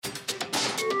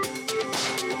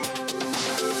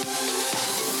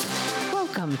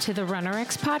to the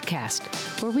RunnerX podcast,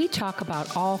 where we talk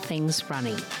about all things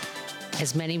running.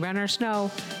 As many runners know,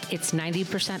 it's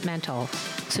 90% mental.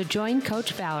 So join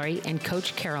Coach Valerie and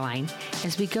Coach Caroline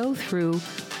as we go through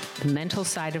the mental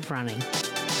side of running.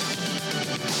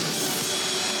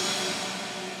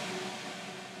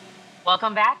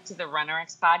 Welcome back to the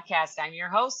RunnerX podcast. I'm your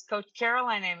host, Coach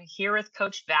Caroline. I'm here with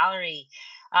Coach Valerie.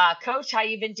 Coach, how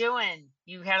you been doing?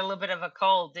 You had a little bit of a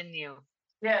cold, didn't you?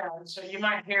 Yeah, so you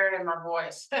might hear it in my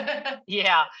voice.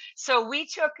 Yeah. So we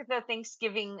took the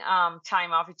Thanksgiving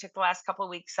time off. We took the last couple of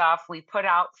weeks off. We put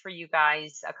out for you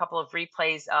guys a couple of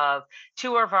replays of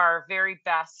two of our very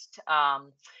best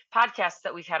podcasts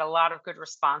that we've had a lot of good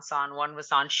response on. One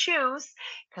was on shoes,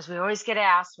 because we always get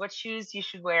asked what shoes you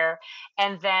should wear.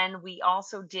 And then we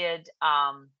also did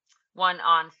one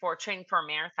on for training for a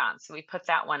marathon. So we put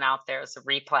that one out there as a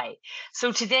replay.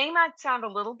 So today might sound a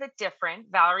little bit different.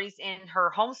 Valerie's in her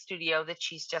home studio that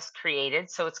she's just created,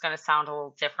 so it's going to sound a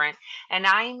little different. And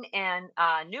I'm in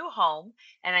a new home,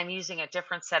 and I'm using a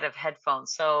different set of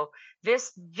headphones. So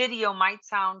this video might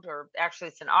sound, or actually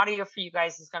it's an audio for you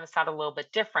guys, is going to sound a little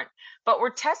bit different. But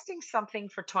we're testing something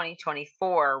for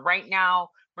 2024. Right now,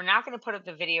 we're not going to put up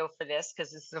the video for this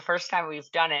because this is the first time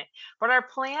we've done it. But our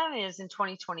plan is in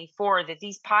 2024 that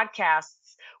these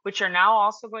podcasts, which are now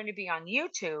also going to be on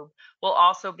YouTube, will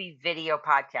also be video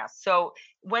podcasts. So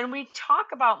when we talk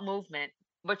about movement,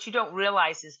 what you don't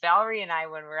realize is Valerie and I,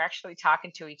 when we're actually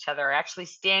talking to each other, are actually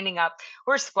standing up,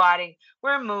 we're squatting,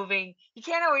 we're moving. You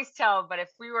can't always tell, but if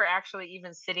we were actually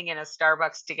even sitting in a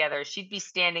Starbucks together, she'd be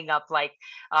standing up, like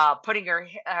putting her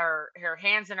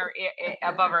hands in her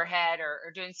above her head,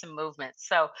 or doing some movement.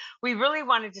 So we really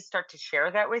wanted to start to share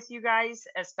that with you guys,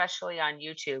 especially on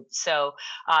YouTube. So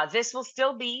this will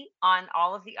still be on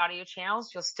all of the audio channels.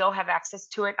 You'll still have access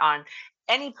to it on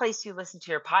any place you listen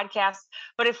to your podcast.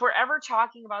 But if we're ever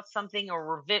talking about something,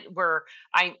 or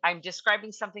I'm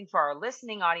describing something for our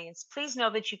listening audience, please know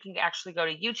that you can actually go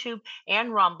to YouTube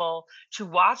and Rumble to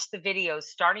watch the videos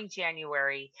starting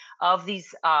January of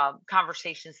these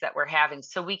conversations that we're having.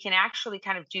 So we can actually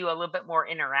kind of do a little bit more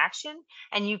interaction,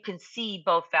 and you can see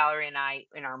both Valerie and I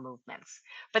in our movements.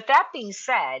 But that being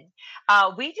said,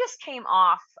 we just came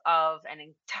off of an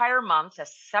entire month, a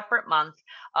separate month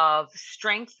of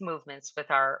strength movements with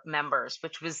our members,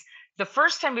 which was the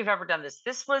first time we've ever done this.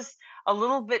 This was a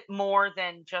little bit more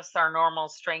than just our normal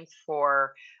strength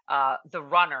for the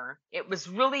runner. It was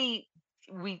really,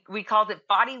 we called it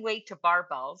body weight to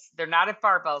barbells. They're not at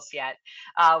barbells yet.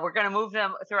 We're going to move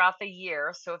them throughout the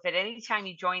year. So if at any time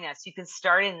you join us, you can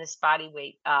start in this body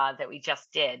weight that we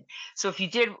just did. So if you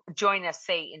did join us,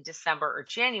 say in December or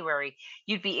January,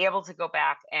 you'd be able to go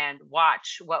back and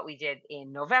watch what we did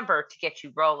in November to get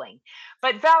you rolling.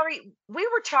 But Valerie, we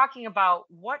were talking about,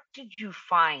 what did you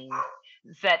find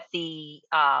that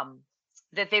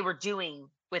that they were doing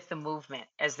with the movement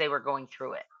as they were going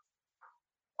through it?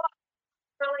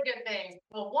 Really good things.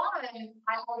 Well, one,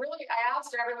 I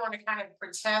asked everyone to kind of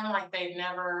pretend like they'd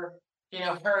never,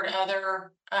 heard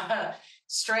other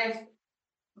strength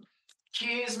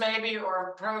cues maybe,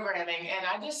 or programming. And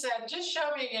I just said, just show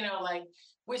me, like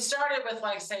we started with,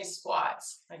 like, say,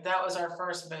 squats. Like that was our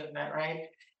first movement, right?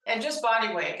 And just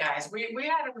body weight, guys. We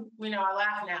had, I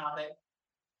laugh now, but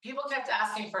people kept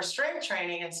asking for strength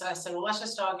training. And so I said, well, let's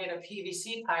just all get a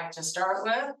PVC pipe to start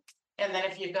with. And then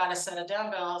if you've got a set of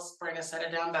dumbbells, bring a set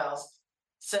of dumbbells.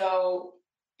 So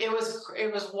it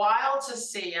was wild to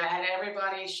see. I had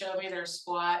everybody show me their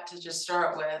squat to just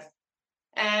start with.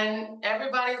 And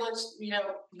everybody looks,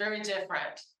 very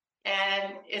different.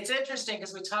 And it's interesting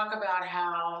because we talk about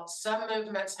how some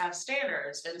movements have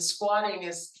standards, and squatting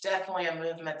is definitely a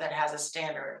movement that has a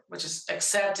standard, which is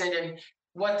accepted in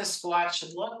what the squat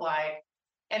should look like.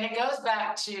 And it goes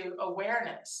back to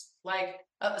awareness. Like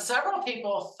several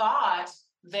people thought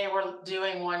they were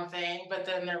doing one thing, but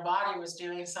then their body was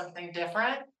doing something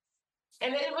different.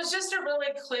 And it was just a really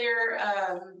clear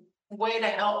way to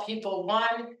help people,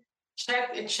 one,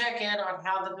 check in on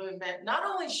how the movement not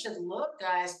only should look,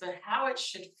 guys, but how it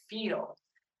should feel.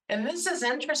 And this is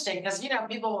interesting because,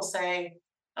 people will say,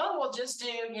 oh, we'll just do,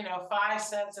 5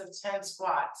 sets of 10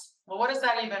 squats. Well, what does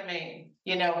that even mean?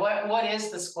 What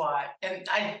is the squat? And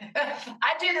I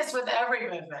I do this with every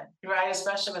movement, right?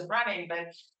 Especially with running.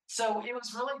 But so it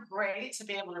was really great to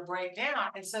be able to break down.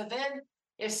 And so then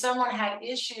if someone had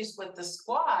issues with the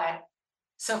squat,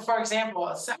 so for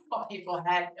example, several people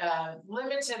had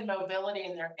limited mobility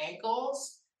in their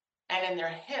ankles and in their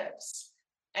hips.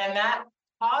 And that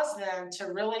caused them to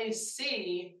really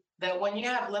see that when you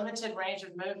have limited range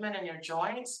of movement in your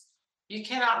joints, you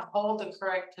cannot hold the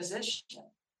correct position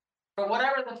for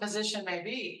whatever the position may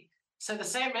be. So the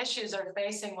same issues they're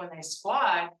facing when they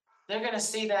squat, they're going to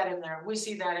see that in their, we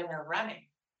see that in their running.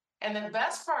 And the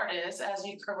best part is, as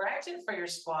you correct it for your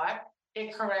squat,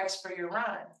 it corrects for your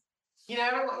run.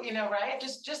 Right?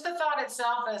 Just the thought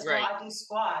itself as, well, Right. I do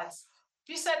squats.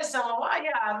 If you said to someone, well,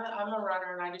 yeah, I'm a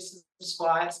runner and I do some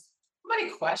squats, nobody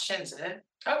questions it.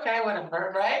 Okay,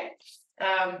 whatever, right?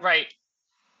 Right.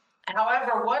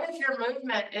 However, what if your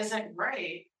movement isn't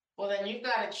great? Well, then you've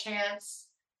got a chance,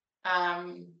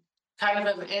 um, kind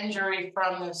of injury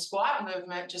from the squat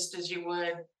movement, just as you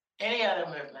would any other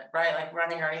movement, right? Like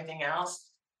running or anything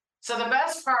else. So the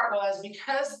best part was,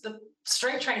 because the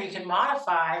strength training you can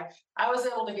modify, I was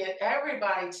able to get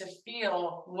everybody to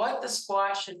feel what the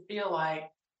squat should feel like,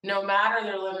 no matter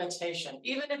their limitation.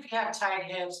 Even if you have tight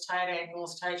hips, tight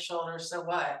ankles, tight shoulders, so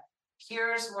what?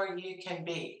 Here's where you can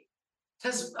be.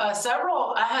 Because I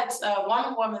had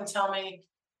one woman tell me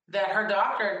that her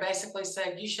doctor had basically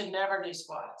said, you should never do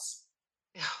squats.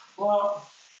 Well,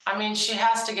 I mean, she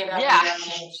has to get up and Yeah. down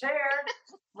in the chair,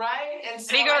 right? And How do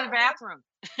so you go to the bathroom?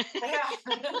 yeah.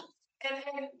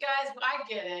 And guys, I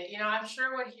get it. I'm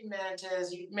sure what he meant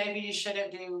is, maybe you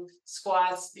shouldn't do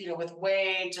squats, with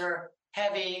weight or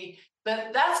heavy.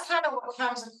 But that's kind of what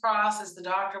comes across, as the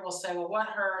doctor will say, well, what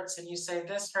hurts? And you say,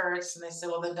 this hurts. And they say,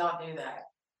 well, then don't do that.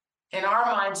 And our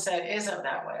mindset isn't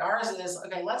that way. Ours is,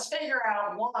 okay, let's figure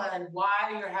out, one, why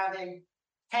you're having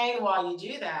pain while you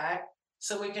do that,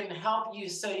 so we can help you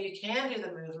so you can do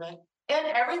the movement. And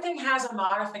everything has a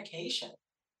modification.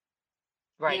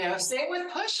 Right. Same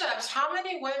with push-ups. How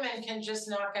many women can just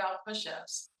knock out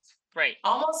push-ups? Right.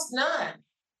 Almost none.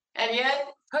 And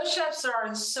yet push-ups are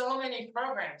in so many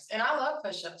programs. And I love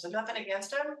push-ups and nothing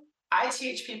against them. I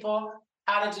teach people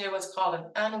how to do what's called an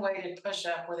unweighted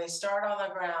push-up, where they start on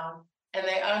the ground and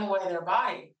they unweigh their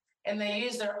body and they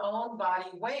use their own body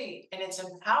weight. And it's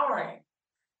empowering,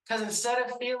 because instead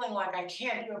of feeling like, I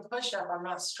can't do a push-up, I'm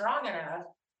not strong enough,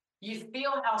 you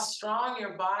feel how strong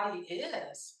your body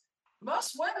is.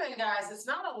 Most women, guys, it's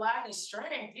not a lack of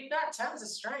strength. You've got tons of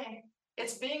strength.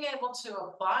 It's being able to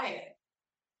apply it.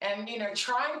 And,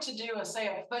 trying to do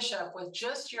a push-up with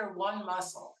just your one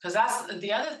muscle, because that's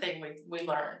the other thing we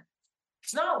learn.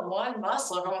 It's not one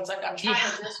muscle. Everyone's like, Yeah.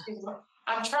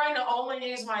 I'm trying to only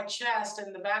use my chest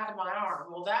and the back of my arm.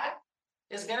 Well, that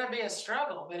is going to be a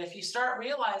struggle. But if you start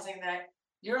realizing that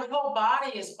your whole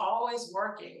body is always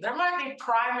working, there might be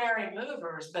primary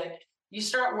movers, but you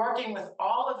start working with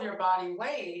all of your body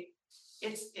weight.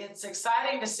 It's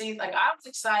exciting to see. Like, I was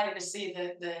excited to see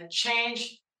the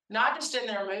change, not just in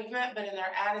their movement, but in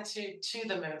their attitude to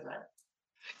the movement.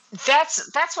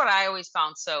 That's what I always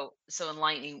found so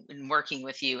enlightening in working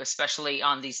with you, especially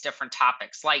on these different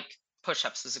topics. Like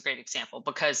push-ups is a great example,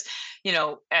 because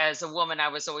as a woman I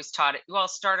was always taught it, well,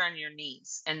 start on your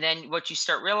knees, and then what you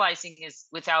start realizing is,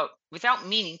 without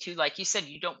meaning to, like you said,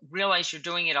 you don't realize you're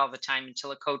doing it all the time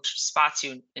until a coach spots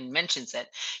you and mentions it.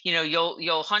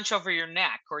 You'll hunch over your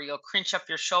neck, or you'll cringe up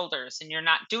your shoulders, and you're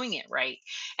not doing it right.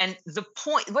 And the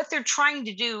point, what they're trying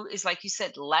to do is, like you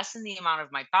said, lessen the amount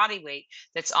of my body weight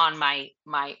that's on my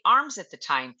arms at the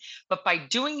time. But by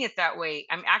doing it that way,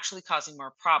 I'm actually causing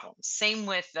more problems. Same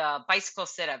with bicycle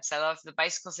sit-ups. I love the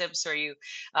bicycle sit-ups where you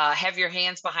have your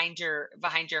hands behind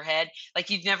your head, like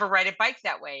you'd never ride a bike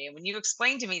that way. And when you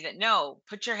explained to me that, no,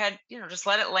 put your head, just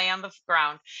let it lay on the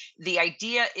ground. The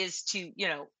idea is to,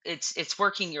 it's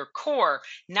working your core,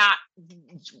 not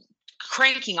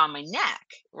cranking on my neck,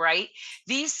 right?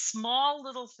 These small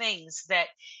little things that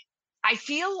I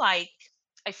feel like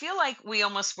I feel like we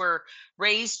almost were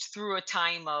raised through a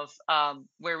time of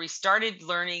where we started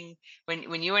learning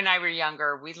when you and I were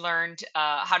younger. We learned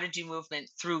how to do movement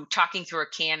through talking through a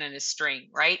can and a string,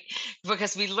 right?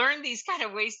 Because we learned these kind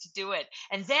of ways to do it,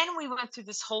 and then we went through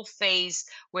this whole phase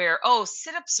where, oh,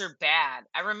 sit-ups are bad.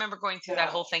 I remember going through that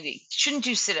Yeah. whole thing that you shouldn't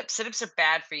do sit-ups. Sit-ups are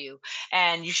bad for you,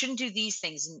 and you shouldn't do these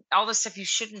things and all the stuff you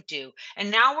shouldn't do. And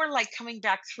now we're like coming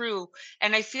back through,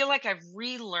 and I feel like I've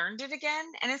relearned it again.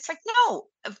 And it's like, no,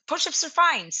 push-ups are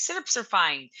fine, sit-ups are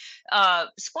fine,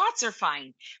 squats are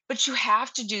fine, but you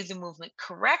have to do the movement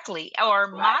correctly,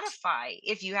 or Right. modify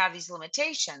if you have these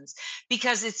limitations,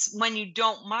 because it's when you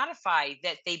don't modify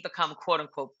that they become quote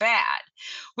unquote bad,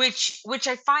 which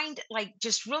I find like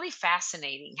just really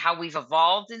fascinating how we've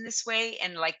evolved in this way,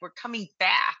 and like we're coming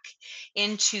back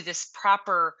into this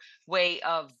proper way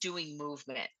of doing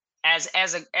movement as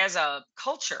a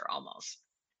culture almost.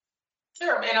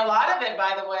 Sure. And a lot of it,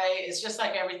 by the way, is just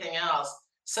like everything else.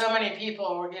 So many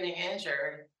people were getting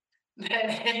injured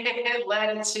that it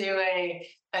led into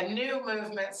a new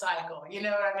movement cycle. You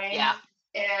know what I Yeah.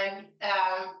 mean? And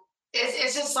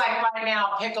it's just like right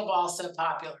now, pickleball is so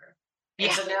popular.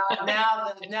 And so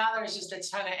now there's just a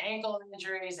ton of ankle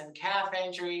injuries and calf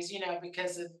injuries,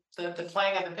 because of the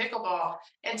playing of the pickleball.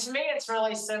 And to me, it's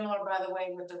really similar, by the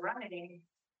way, with the running.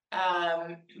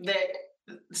 That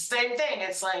same thing.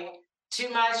 It's like too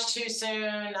much too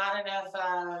soon, not enough,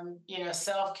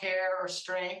 self-care or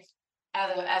strength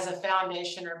as a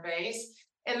foundation or base.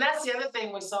 And that's the other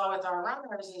thing we saw with our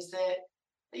runners is that,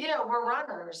 we're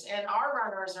runners and our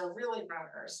runners are really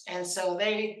runners. And so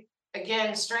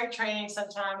again, strength training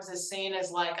sometimes is seen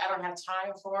as like, I don't have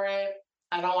time for it.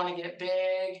 I don't want to get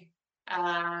big.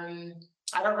 I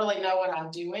don't really know what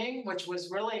I'm doing, which was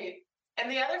really,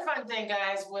 and the other fun thing,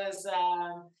 guys, was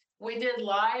we did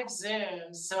live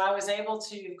Zooms. So I was able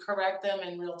to correct them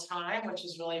in real time, which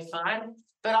was really fun.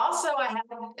 But also I had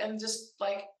them just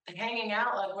like hanging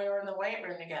out like we were in the weight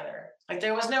room together. Like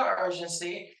there was no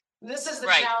urgency. This is the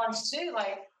challenge too.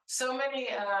 Like so many,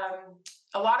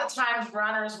 a lot of times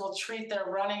runners will treat their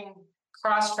running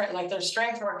cross-train, like their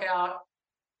strength workout.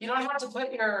 You don't have to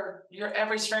put your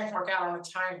every strength workout on a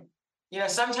timer.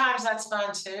 Sometimes that's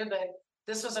fun too, but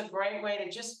this was a great way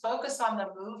to just focus on the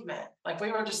movement. Like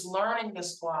we were just learning the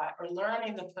squat or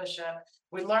learning the push-up.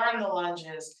 We learned the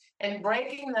lunges and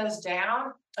breaking those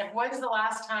down. Like when's the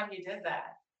last time you did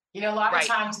that? A lot of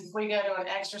times if we go to an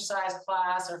exercise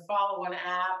class or follow an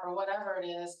app or whatever it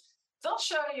is, they'll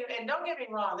show you, and don't get me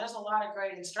wrong, there's a lot of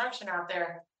great instruction out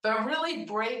there, but really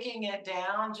breaking it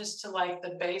down just to like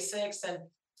the basics and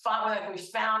like we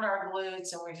found our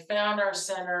glutes and we found our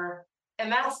center. And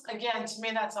that's, again, to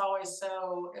me, that's always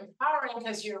so empowering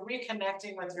because you're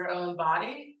reconnecting with your own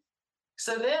body.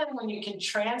 So then when you can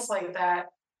translate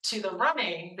that to the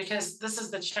running, because this is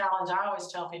the challenge I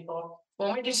always tell people,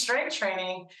 when we do strength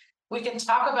training, we can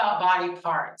talk about body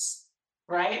parts,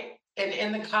 right? And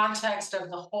in the context of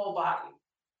the whole body.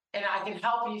 And I can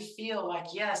help you feel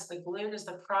like, yes, the glute is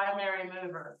the primary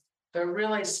mover, but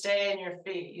really stay in your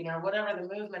feet, whatever the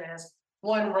movement is.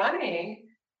 When running,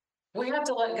 we have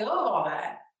to let go of all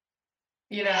that,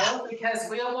 because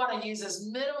we don't want to use as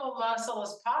minimal muscle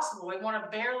as possible. We want to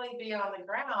barely be on the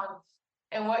ground.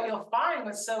 And what you'll find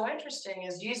what's so interesting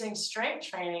is using strength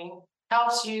training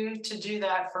helps you to do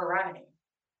that for running,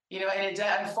 and it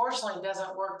unfortunately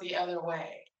doesn't work the other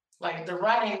way. Like the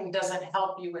running doesn't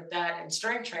help you with that in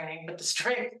strength training, but the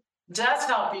strength does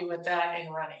help you with that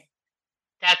in running.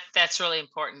 That's really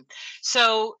important.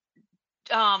 So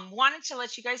wanted to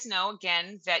let you guys know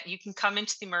again that you can come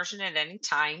into the immersion at any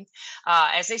time.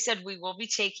 As I said, we will be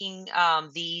taking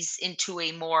these into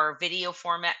a more video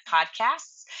format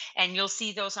podcasts, and you'll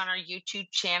see those on our YouTube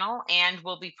channel, and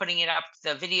we'll be putting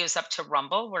the videos up to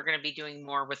Rumble. We're going to be doing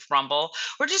more with Rumble.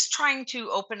 We're just trying to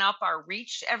open up our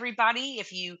reach to everybody.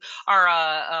 If you are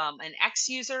an X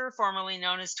user, formerly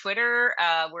known as Twitter,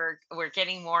 we're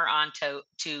getting more onto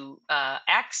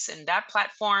X and that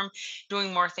platform,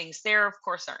 doing more things there. Of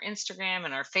course, our Instagram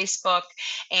and our Facebook.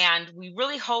 And we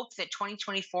really hope that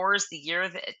 2024 is the year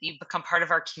that you become part of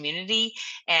our community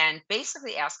and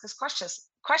basically ask us questions.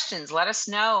 Let us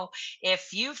know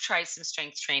if you've tried some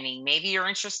strength training. Maybe you're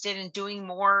interested in doing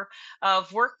more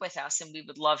of work with us, and we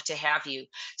would love to have you.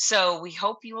 So we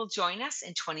hope you will join us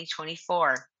in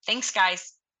 2024. Thanks,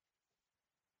 guys.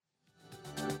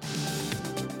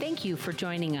 Thank you for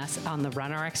joining us on the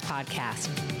RunRx podcast.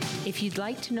 If you'd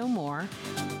like to know more,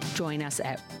 join us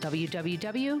at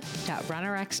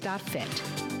www.runrx.fit.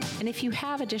 And if you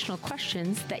have additional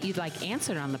questions that you'd like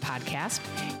answered on the podcast,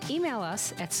 email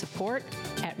us at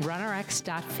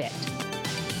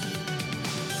support@runrx.fit.